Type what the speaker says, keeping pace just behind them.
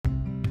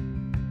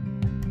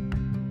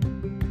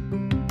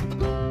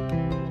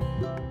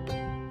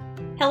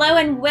Hello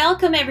and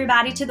welcome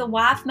everybody to the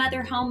Wife,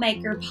 Mother,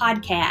 Homemaker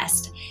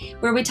podcast,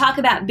 where we talk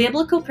about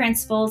biblical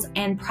principles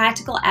and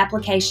practical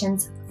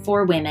applications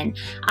for women.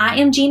 I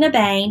am Gina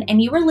Bain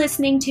and you are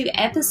listening to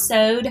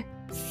episode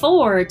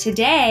 4.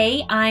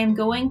 Today I am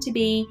going to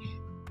be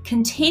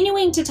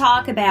continuing to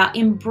talk about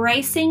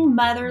embracing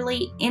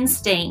motherly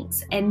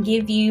instincts and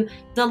give you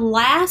the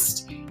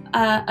last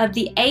of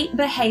the 8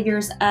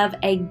 behaviors of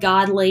a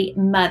godly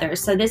mother.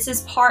 So this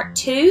is part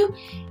 2.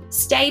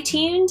 Stay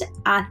tuned.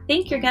 I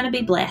think you're going to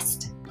be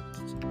blessed.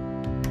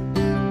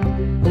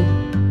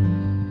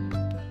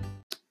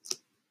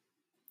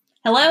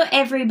 Hello,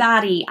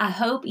 everybody. I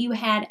hope you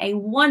had a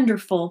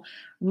wonderful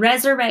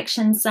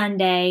Resurrection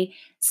Sunday,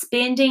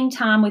 spending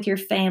time with your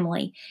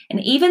family. And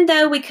even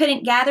though we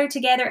couldn't gather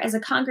together as a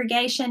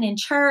congregation in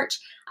church,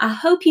 I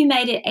hope you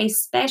made it a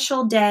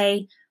special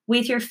day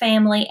with your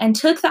family and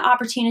took the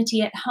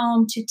opportunity at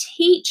home to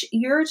teach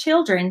your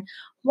children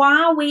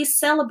why we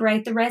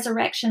celebrate the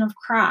resurrection of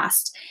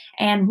Christ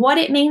and what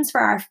it means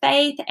for our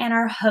faith and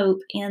our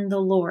hope in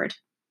the Lord.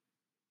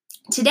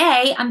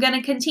 Today, I'm going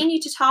to continue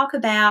to talk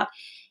about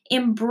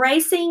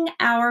embracing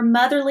our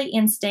motherly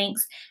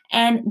instincts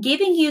and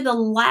giving you the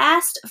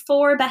last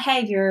 4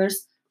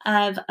 behaviors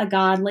of a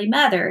godly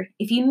mother.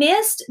 If you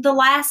missed the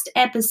last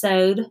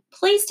episode,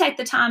 please take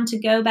the time to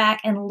go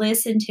back and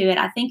listen to it.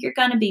 I think you're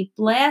going to be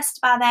blessed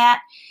by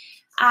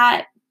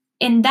that.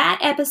 In that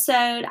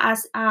episode,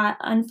 I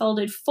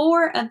unfolded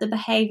 4 of the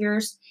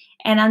behaviors,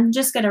 and I'm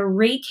just going to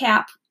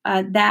recap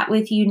that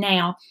with you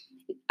now.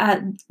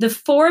 The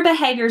 4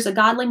 behaviors a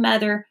godly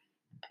mother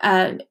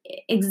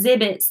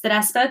exhibits that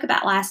I spoke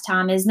about last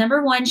time is: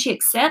 number 1, she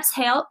accepts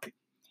help.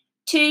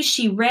 2,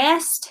 she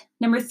rests.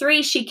 Number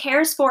 3, she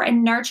cares for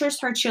and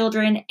nurtures her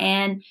children.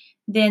 And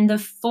then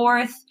the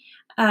 4th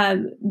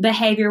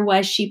behavior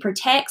was she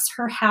protects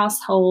her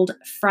household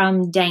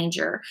from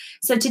danger.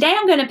 So today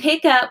I'm going to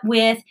pick up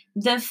with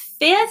the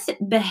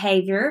 5th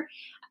behavior,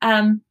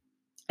 and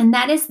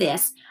that is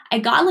this: a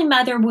godly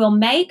mother will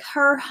make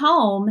her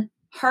home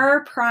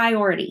her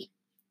priority.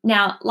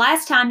 Now,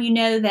 last time you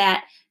know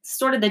that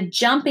sort of the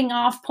jumping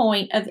off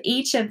point of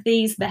each of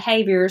these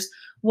behaviors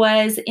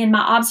was in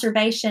my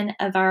observation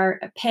of our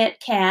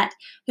pet cat,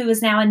 who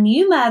is now a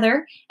new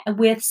mother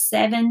with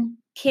 7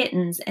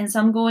 kittens. And so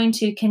I'm going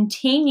to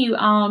continue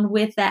on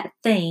with that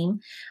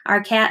theme.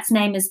 Our cat's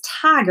name is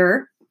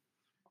Tiger.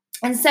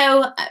 And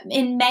so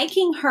in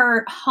making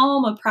her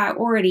home a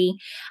priority,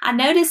 I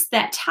noticed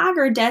that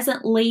Tiger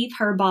doesn't leave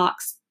her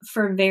box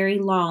for very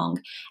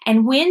long.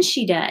 And when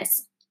she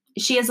does,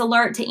 she is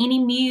alert to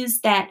any mews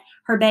that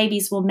her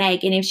babies will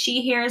make. And if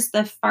she hears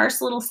the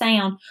first little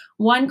sound,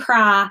 one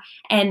cry,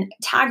 and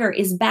Tiger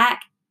is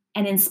back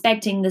and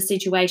inspecting the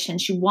situation,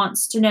 she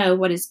wants to know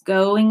what is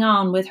going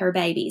on with her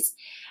babies.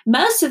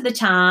 Most of the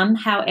time,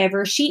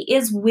 however, she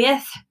is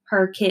with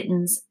her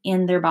kittens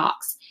in their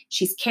box.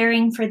 She's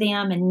caring for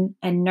them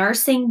and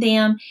nursing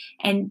them.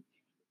 And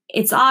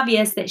it's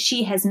obvious that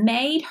she has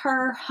made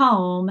her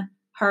home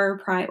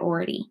her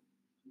priority.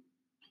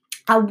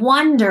 I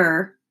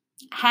wonder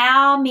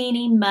how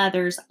many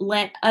mothers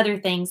let other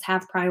things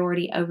have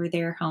priority over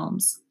their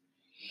homes.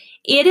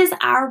 It is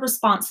our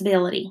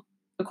responsibility,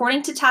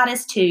 according to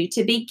Titus 2,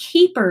 to be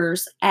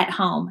keepers at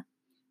home.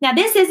 Now,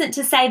 this isn't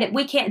to say that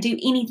we can't do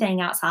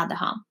anything outside the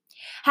home.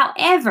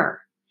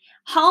 However,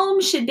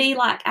 home should be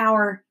like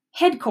our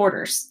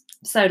headquarters,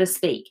 so to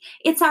speak.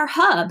 It's our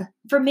hub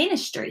for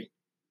ministry.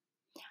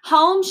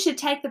 Home should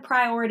take the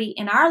priority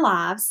in our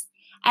lives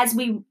as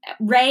we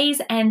raise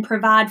and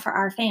provide for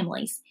our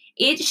families.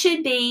 It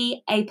should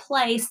be a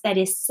place that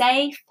is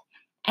safe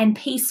and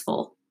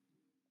peaceful.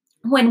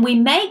 When we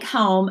make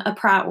home a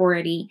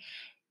priority,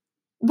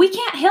 we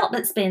can't help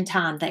but spend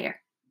time there.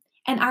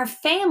 And our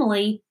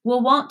family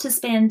will want to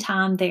spend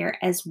time there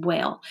as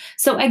well.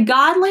 So a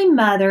godly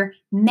mother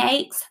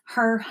makes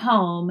her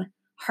home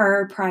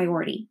her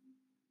priority.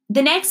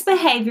 The next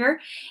behavior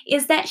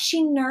is that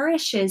she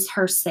nourishes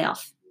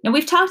herself. Now,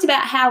 we've talked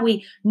about how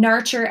we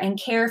nurture and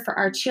care for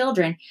our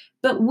children,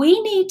 but we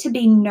need to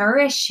be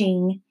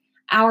nourishing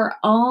our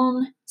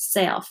own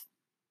self.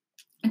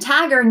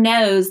 Tiger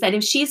knows that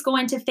if she's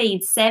going to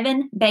feed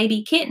 7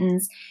 baby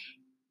kittens,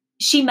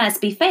 she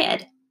must be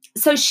fed.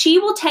 So she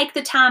will take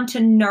the time to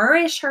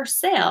nourish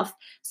herself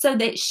so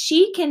that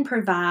she can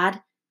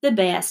provide the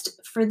best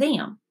for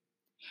them.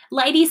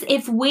 Ladies,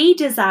 if we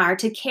desire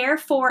to care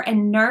for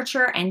and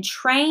nurture and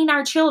train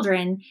our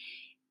children,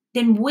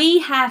 then we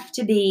have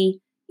to be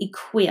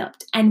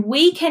equipped, and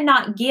we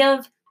cannot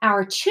give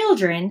our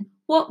children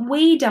what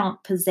we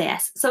don't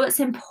possess. So it's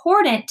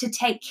important to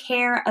take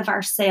care of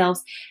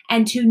ourselves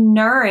and to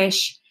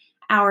nourish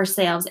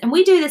ourselves. And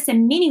we do this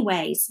in many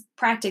ways,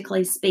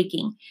 practically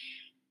speaking.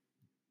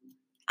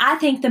 I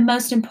think the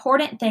most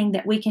important thing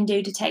that we can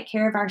do to take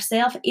care of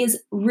ourselves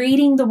is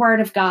reading the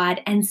Word of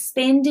God and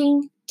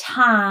spending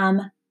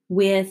time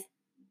with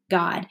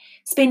God,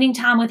 spending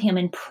time with Him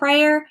in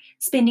prayer,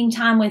 spending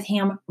time with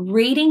Him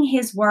reading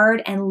His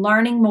Word and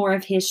learning more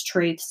of His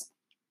truths.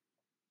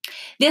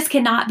 This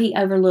cannot be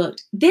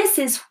overlooked. This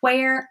is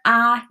where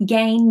I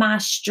gain my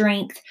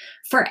strength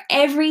for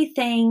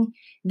everything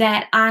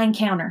that I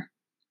encounter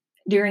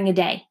during a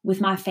day with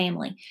my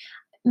family.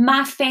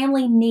 My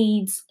family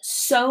needs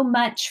so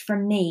much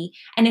from me.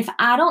 And if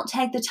I don't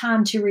take the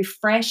time to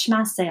refresh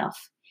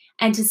myself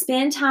and to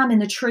spend time in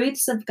the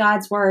truths of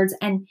God's words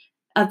and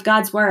of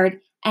God's word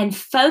and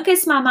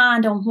focus my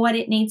mind on what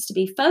it needs to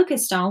be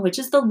focused on, which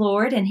is the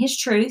Lord and his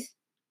truth,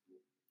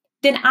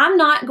 then I'm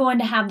not going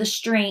to have the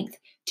strength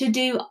to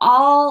do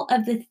all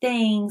of the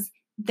things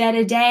that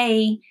a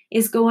day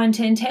is going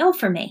to entail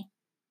for me.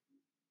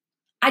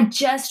 I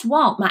just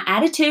won't. My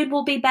attitude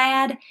will be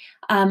bad.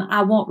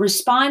 I won't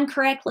respond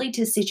correctly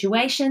to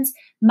situations.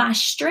 My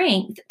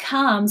strength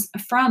comes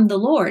from the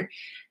Lord.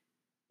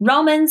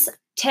 Romans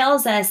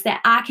tells us that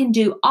I can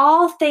do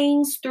all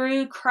things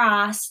through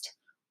Christ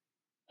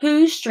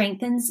who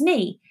strengthens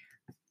me.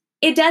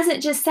 It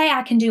doesn't just say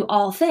I can do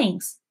all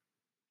things.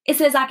 It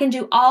says I can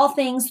do all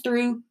things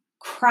through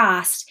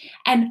Christ.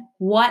 And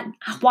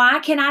why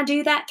can I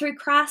do that through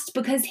Christ?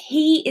 Because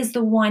he is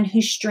the one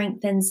who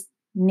strengthens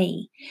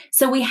me.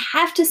 So we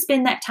have to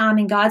spend that time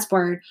in God's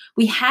word.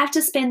 We have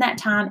to spend that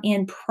time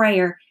in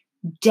prayer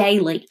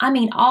daily. I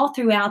mean, all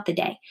throughout the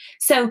day.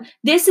 So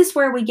this is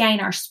where we gain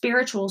our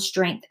spiritual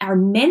strength, our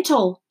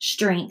mental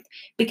strength,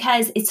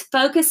 because it's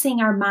focusing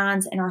our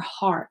minds and our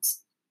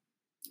hearts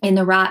in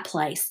the right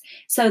place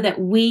so that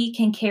we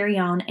can carry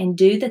on and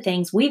do the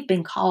things we've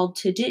been called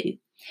to do.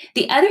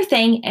 The other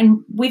thing, and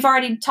we've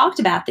already talked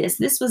about this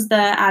was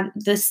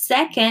the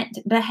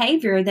second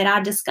behavior that I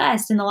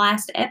discussed in the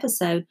last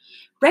episode,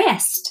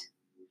 rest.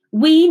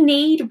 We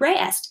need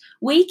rest.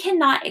 We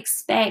cannot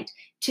expect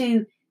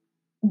to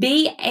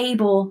be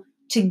able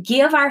to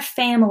give our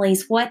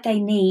families what they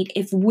need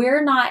if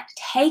we're not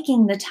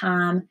taking the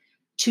time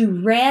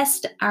to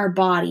rest our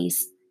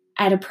bodies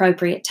at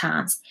appropriate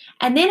times.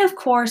 And then, of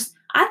course,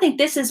 I think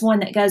this is one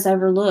that goes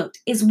overlooked,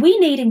 is we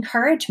need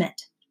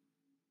encouragement.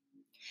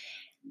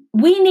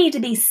 We need to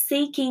be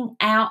seeking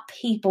out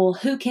people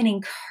who can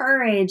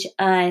encourage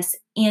us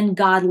in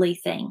godly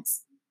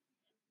things.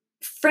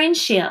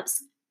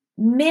 Friendships,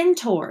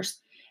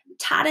 mentors.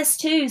 Titus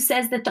 2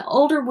 says that the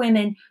older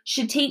women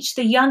should teach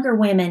the younger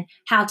women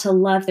how to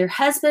love their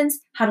husbands,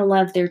 how to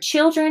love their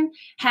children,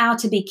 how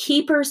to be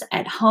keepers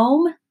at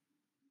home.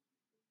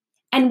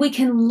 And we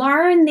can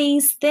learn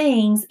these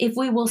things if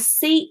we will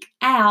seek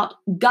out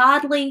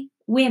godly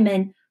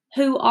women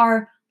who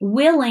are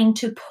willing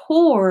to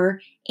pour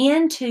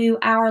into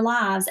our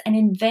lives and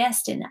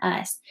invest in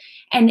us.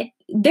 And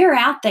they're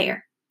out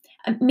there.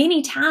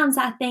 Many times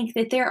I think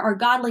that there are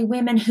godly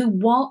women who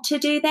want to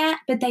do that,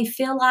 but they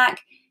feel like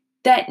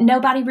that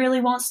nobody really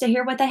wants to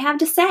hear what they have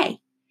to say.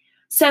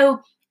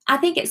 So I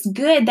think it's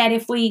good that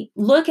if we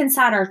look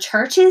inside our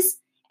churches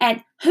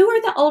at who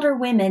are the older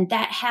women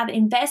that have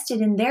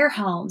invested in their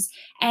homes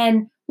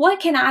and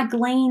what can I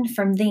glean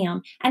from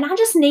them? And I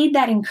just need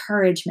that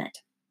encouragement.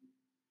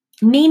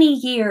 Many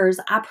years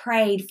I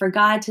prayed for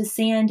God to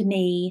send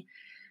me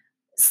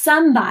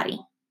somebody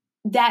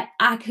that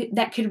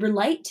could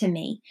relate to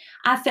me.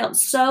 I felt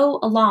so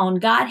alone.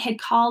 God had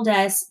called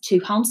us to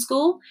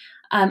homeschool.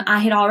 I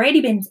had already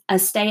been a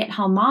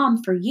stay-at-home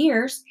mom for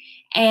years,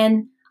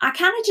 and I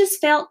kind of just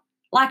felt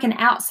like an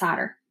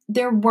outsider.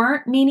 There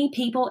weren't many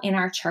people in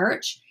our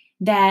church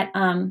that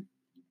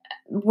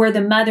where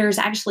the mothers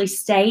actually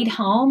stayed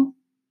home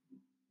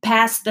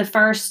past the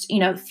first,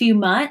 few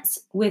months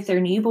with their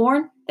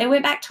newborn. They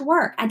went back to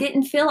work. I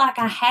didn't feel like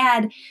I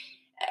had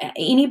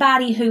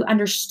anybody who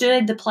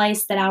understood the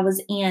place that I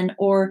was in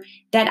or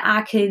that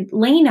I could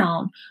lean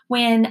on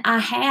when I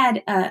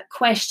had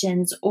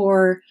questions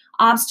or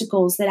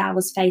obstacles that I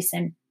was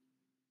facing.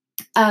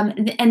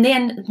 And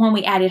then when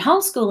we added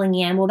homeschooling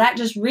in, well, that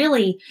just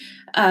really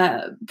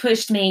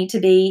pushed me to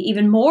be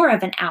even more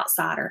of an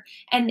outsider.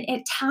 And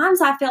at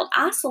times I felt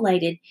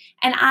isolated,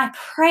 and I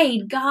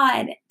prayed,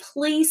 God,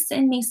 please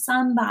send me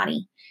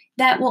somebody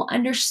that will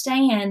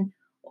understand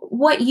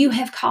what you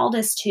have called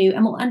us to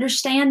and will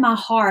understand my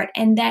heart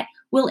and that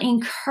will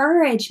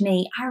encourage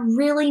me. I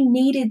really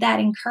needed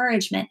that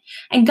encouragement.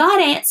 And God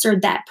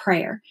answered that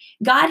prayer.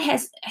 God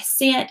has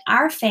sent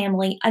our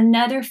family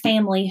another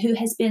family who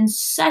has been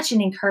such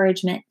an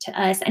encouragement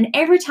to us. And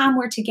every time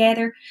we're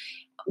together,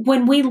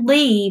 when we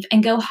leave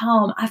and go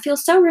home, I feel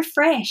so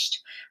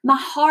refreshed. My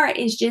heart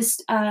is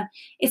just,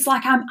 it's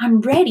like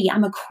I'm ready.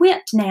 I'm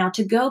equipped now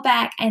to go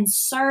back and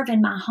serve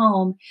in my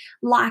home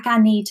like I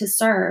need to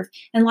serve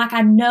and like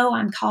I know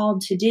I'm called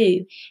to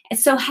do. And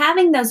so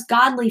having those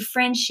godly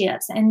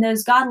friendships and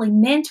those godly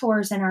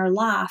mentors in our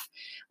life,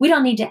 we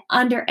don't need to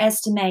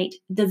underestimate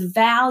the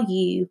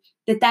value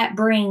that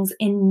brings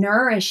in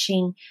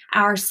nourishing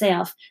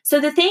ourselves. So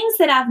the things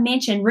that I've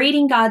mentioned,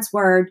 reading God's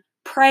word,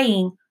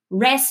 praying,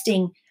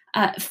 resting,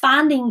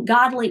 finding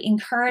godly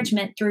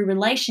encouragement through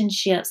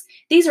relationships.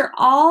 These are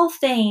all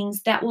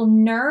things that will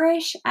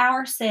nourish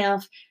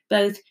ourselves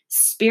both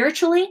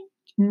spiritually,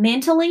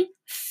 mentally,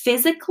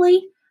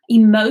 physically,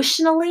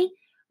 emotionally.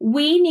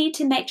 We need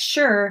to make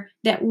sure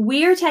that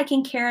we're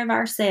taking care of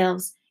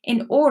ourselves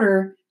in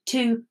order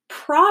to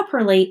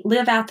properly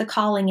live out the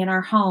calling in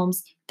our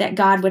homes that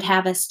God would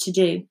have us to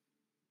do.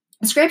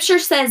 Scripture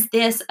says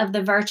this of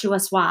the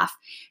virtuous wife: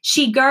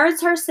 she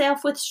girds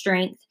herself with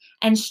strength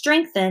and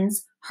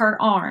strengthens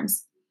her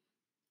arms.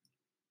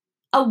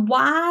 A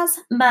wise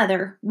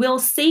mother will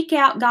seek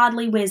out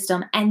godly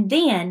wisdom and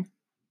then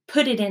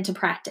put it into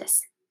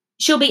practice.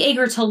 She'll be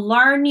eager to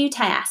learn new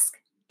tasks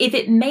if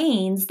it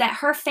means that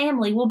her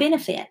family will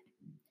benefit.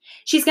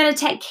 She's going to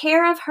take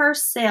care of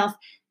herself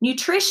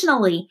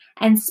nutritionally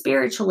and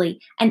spiritually,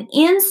 and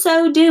in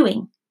so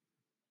doing,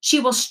 she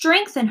will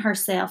strengthen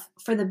herself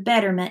for the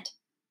betterment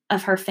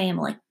of her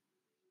family.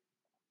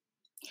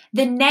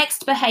 The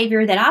next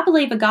behavior that I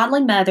believe a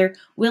godly mother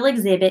will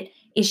exhibit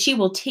is she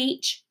will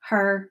teach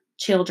her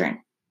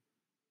children.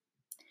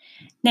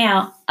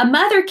 Now, a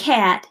mother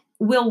cat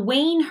will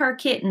wean her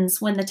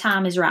kittens when the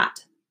time is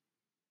right.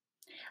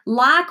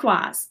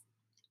 Likewise,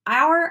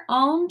 our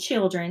own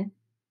children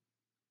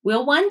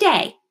will one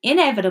day,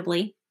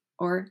 inevitably,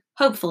 or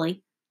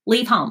hopefully,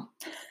 leave home.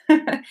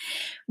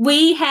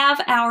 We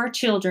have our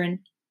children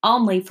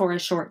only for a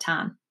short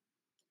time.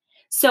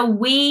 So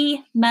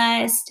we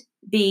must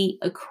be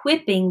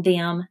equipping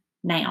them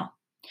now.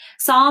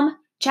 Psalm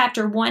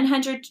chapter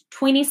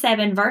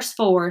 127, verse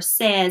 4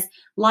 says,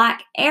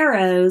 like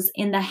arrows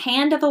in the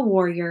hand of a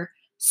warrior,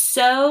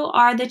 so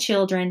are the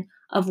children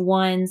of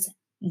one's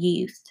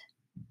youth.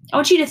 I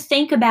want you to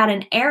think about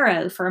an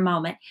arrow for a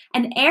moment.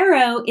 An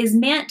arrow is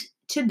meant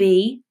to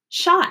be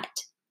shot.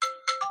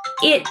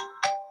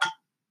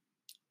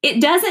 It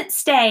doesn't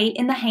stay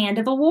in the hand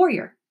of a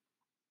warrior.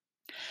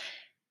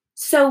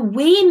 So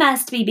we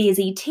must be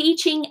busy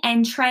teaching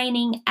and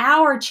training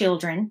our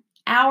children,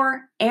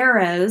 our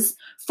arrows,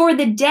 for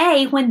the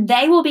day when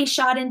they will be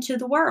shot into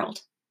the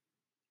world.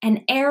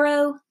 An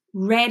arrow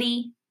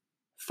ready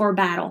for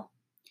battle.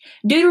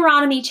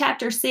 Deuteronomy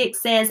chapter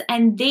 6 says,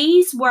 and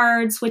these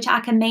words which I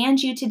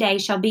command you today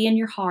shall be in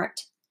your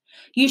heart.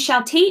 You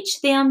shall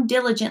teach them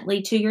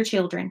diligently to your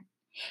children,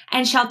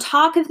 and shall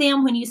talk of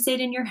them when you sit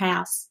in your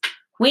house,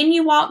 when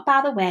you walk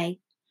by the way,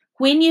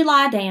 when you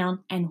lie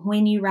down, and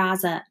when you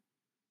rise up.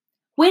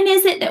 When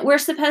is it that we're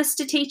supposed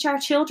to teach our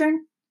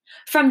children?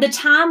 From the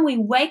time we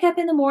wake up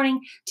in the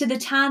morning to the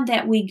time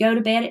that we go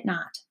to bed at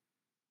night.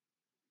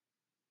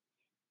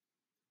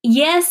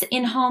 Yes,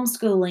 in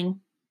homeschooling,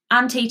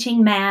 I'm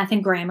teaching math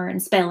and grammar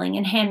and spelling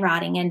and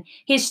handwriting and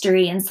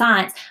history and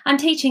science. I'm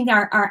teaching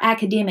our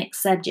academic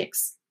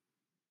subjects.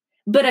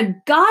 But a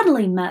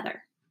godly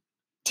mother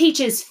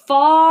teaches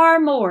far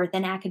more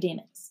than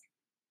academics.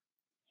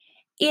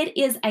 It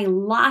is a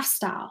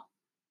lifestyle,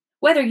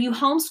 whether you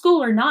homeschool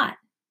or not.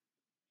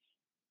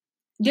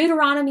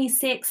 Deuteronomy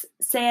 6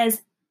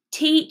 says,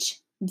 teach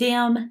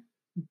them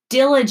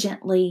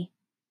diligently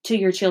to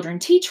your children.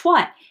 Teach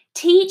what?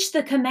 Teach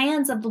the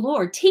commands of the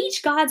Lord.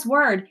 Teach God's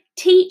word.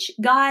 Teach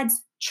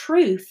God's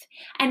truth.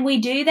 And we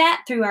do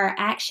that through our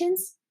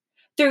actions,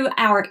 through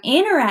our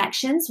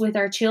interactions with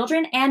our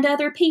children and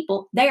other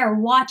people. They are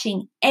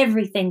watching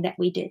everything that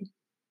we do.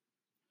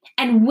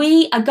 And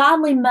we, a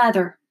godly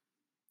mother,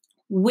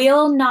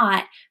 will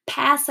not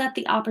pass up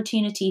the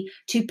opportunity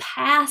to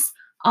pass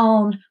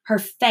on her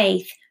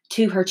faith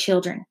to her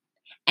children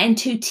and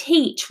to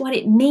teach what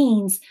it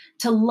means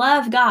to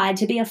love God,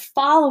 to be a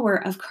follower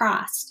of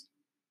Christ.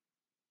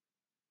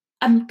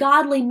 A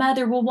godly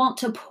mother will want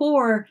to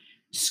pour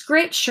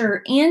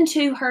Scripture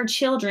into her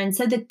children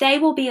so that they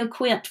will be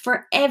equipped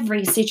for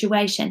every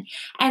situation.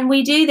 And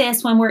we do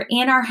this when we're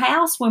in our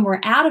house, when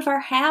we're out of our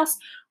house,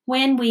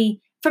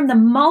 from the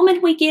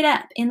moment we get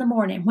up in the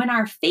morning, when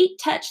our feet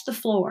touch the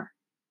floor,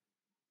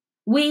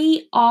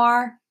 we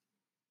are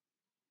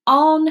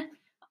on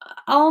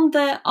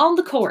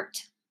the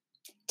court,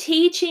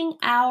 teaching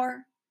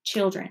our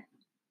children.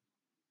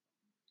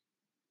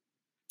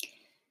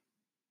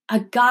 A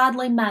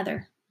godly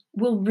mother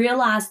will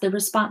realize the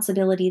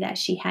responsibility that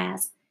she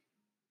has,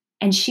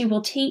 and she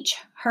will teach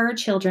her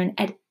children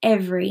at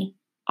every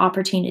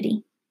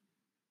opportunity.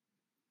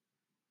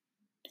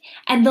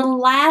 And the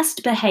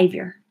last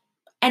behavior,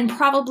 and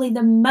probably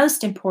the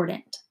most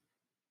important,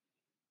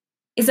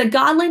 is a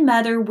godly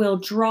mother will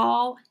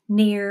draw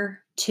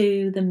near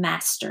to the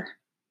master.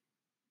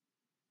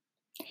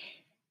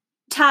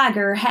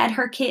 Tiger had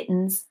her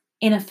kittens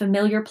in a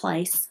familiar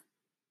place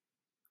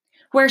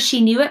where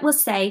she knew it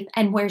was safe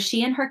and where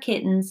she and her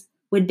kittens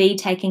would be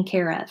taken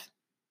care of.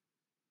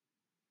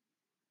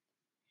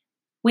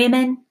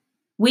 Women,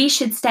 we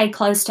should stay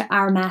close to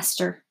our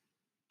master,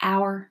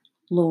 our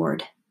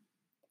Lord.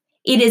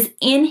 It is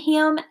in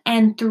him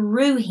and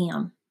through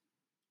him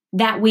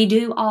that we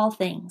do all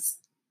things.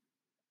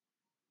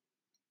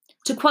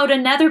 To quote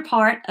another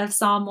part of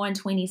Psalm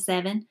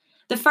 127,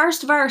 the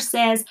first verse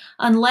says,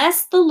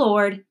 unless the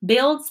Lord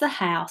builds the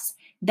house,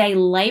 they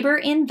labor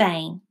in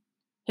vain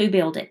who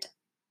build it.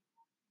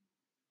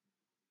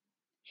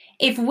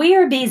 If we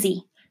are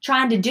busy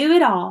trying to do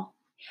it all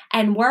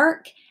and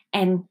work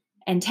and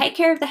take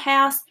care of the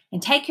house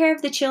and take care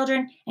of the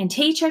children and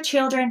teach our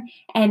children,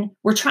 and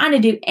we're trying to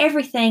do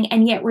everything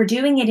and yet we're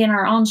doing it in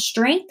our own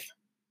strength,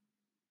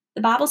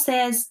 the Bible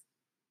says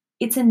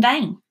it's in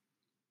vain.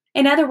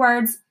 In other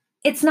words,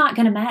 it's not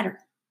going to matter.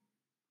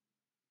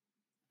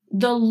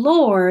 The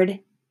Lord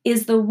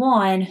is the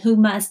one who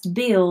must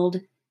build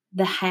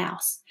the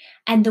house.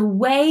 And the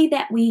way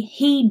that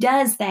He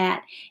does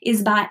that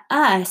is by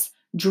us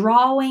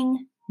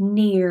drawing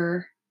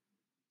near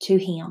to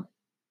Him.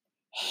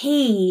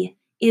 He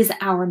is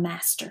our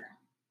master.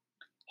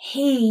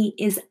 He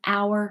is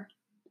our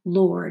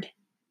Lord.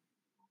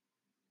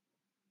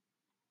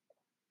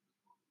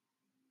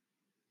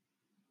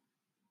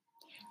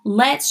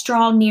 Let's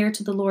draw near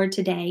to the Lord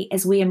today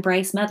as we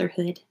embrace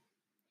motherhood.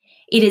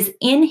 It is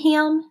in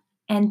Him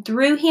and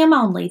through Him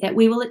only that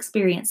we will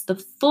experience the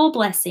full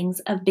blessings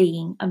of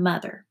being a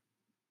mother.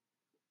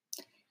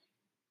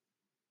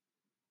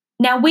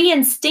 Now, we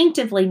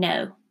instinctively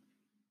know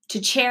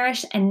to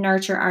cherish and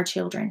nurture our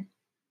children.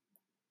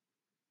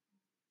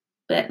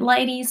 But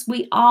ladies,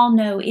 we all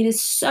know it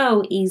is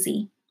so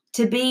easy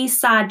to be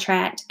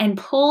sidetracked and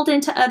pulled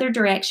into other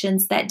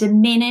directions that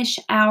diminish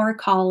our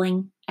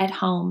calling at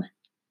home.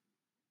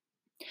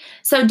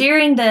 So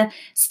during the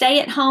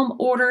stay-at-home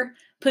order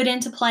put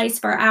into place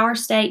for our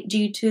state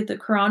due to the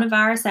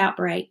coronavirus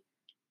outbreak,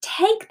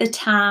 take the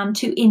time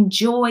to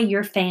enjoy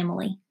your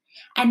family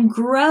and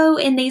grow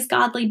in these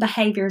godly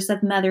behaviors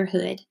of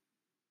motherhood.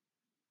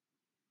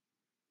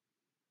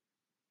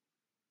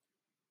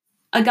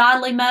 A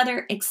godly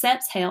mother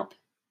accepts help.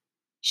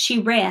 She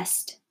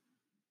rests.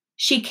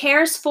 She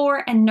cares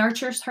for and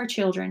nurtures her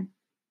children.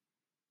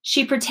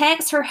 She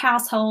protects her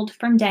household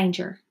from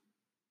danger.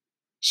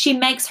 She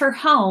makes her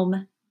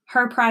home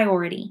her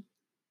priority.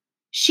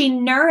 She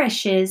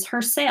nourishes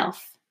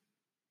herself.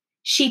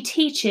 She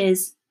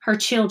teaches her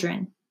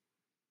children.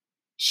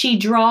 She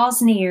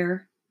draws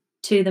near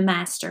to the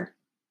Master.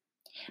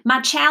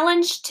 My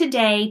challenge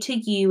today to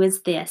you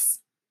is this.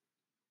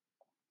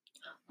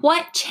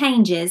 What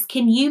changes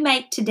can you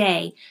make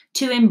today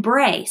to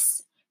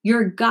embrace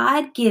your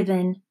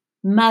God-given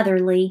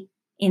motherly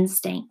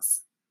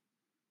instincts?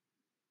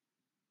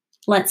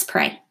 Let's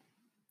pray.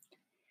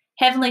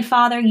 Heavenly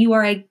Father, you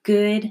are a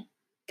good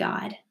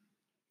God.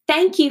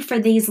 Thank you for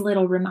these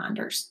little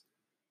reminders.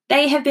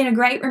 They have been a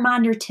great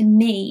reminder to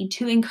me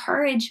to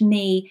encourage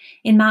me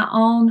in my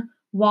own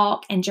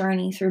walk and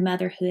journey through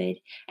motherhood.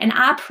 And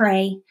I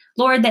pray,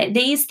 Lord, that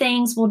these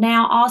things will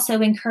now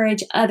also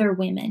encourage other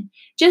women.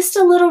 Just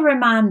a little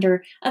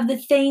reminder of the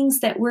things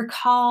that we're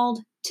called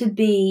to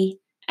be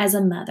as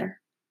a mother.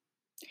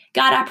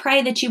 God, I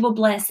pray that you will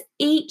bless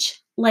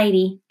each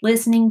lady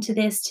listening to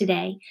this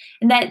today,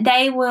 and that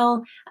they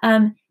will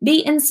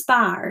be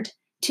inspired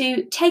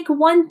to take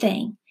one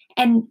thing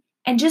and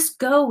just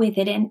go with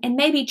it, and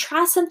maybe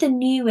try something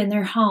new in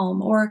their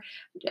home, or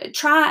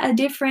try a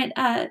different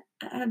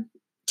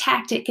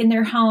tactic in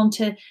their home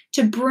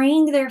to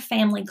bring their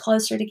family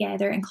closer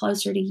together and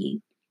closer to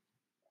you.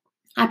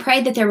 I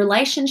pray that their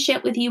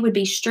relationship with you would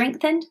be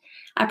strengthened.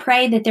 I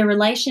pray that their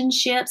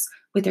relationships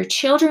with their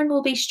children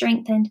will be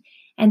strengthened,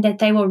 and that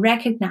they will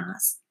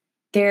recognize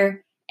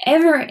their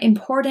ever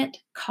important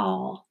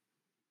call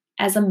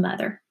as a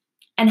mother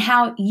and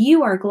how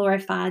you are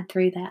glorified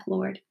through that,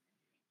 Lord.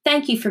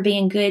 Thank you for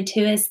being good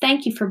to us.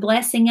 Thank you for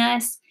blessing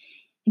us.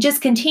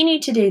 Just continue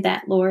to do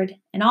that, Lord.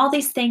 And all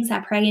these things I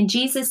pray in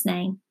Jesus'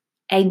 name.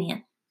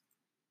 Amen.